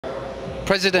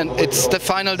President, it's the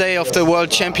final day of the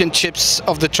World Championships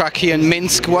of the track here in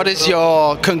Minsk. What is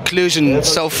your conclusion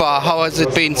so far? How has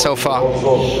it been so far?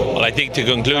 Well, I think the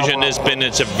conclusion has been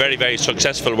it's a very, very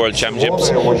successful World Championships.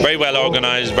 Very well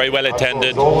organised, very well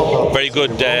attended, very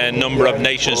good number of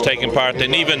nations taking part,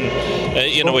 and even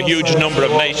a huge number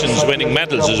of nations winning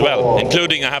medals as well,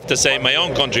 including, I have to say, my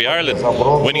own country, Ireland,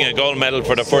 winning a gold medal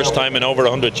for the first time in over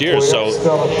 100 years. So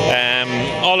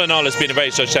all in all, it's been a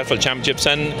very successful championships,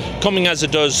 and coming as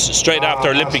it does straight after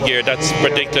Olympic year, that's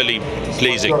particularly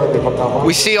pleasing.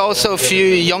 We see also a few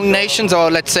young nations, or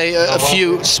let's say a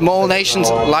few small nations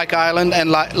like Ireland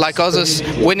and like others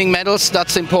winning medals.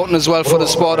 That's important as well for the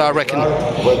sport, I reckon.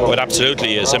 Well, it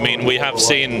absolutely is. I mean, we have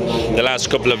seen the last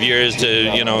couple of years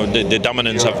the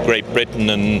dominance of Great Britain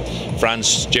and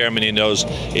France, Germany, and those.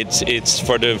 It's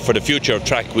for the future of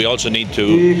track. We also need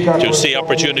to see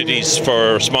opportunities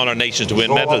for smaller nations to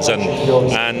win medals,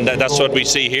 and that's what we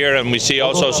see here. And we see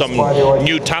also some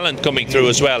new talent coming through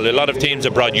as well. A lot of teams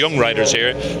have brought young riders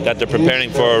here that they're preparing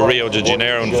for Rio de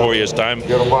Janeiro in 4 years' time,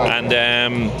 and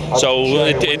so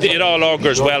it all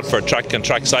augurs well for track and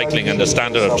track cycling and the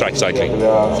standard of track cycling.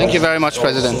 Thank you very much,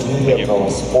 President. Thank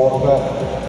you.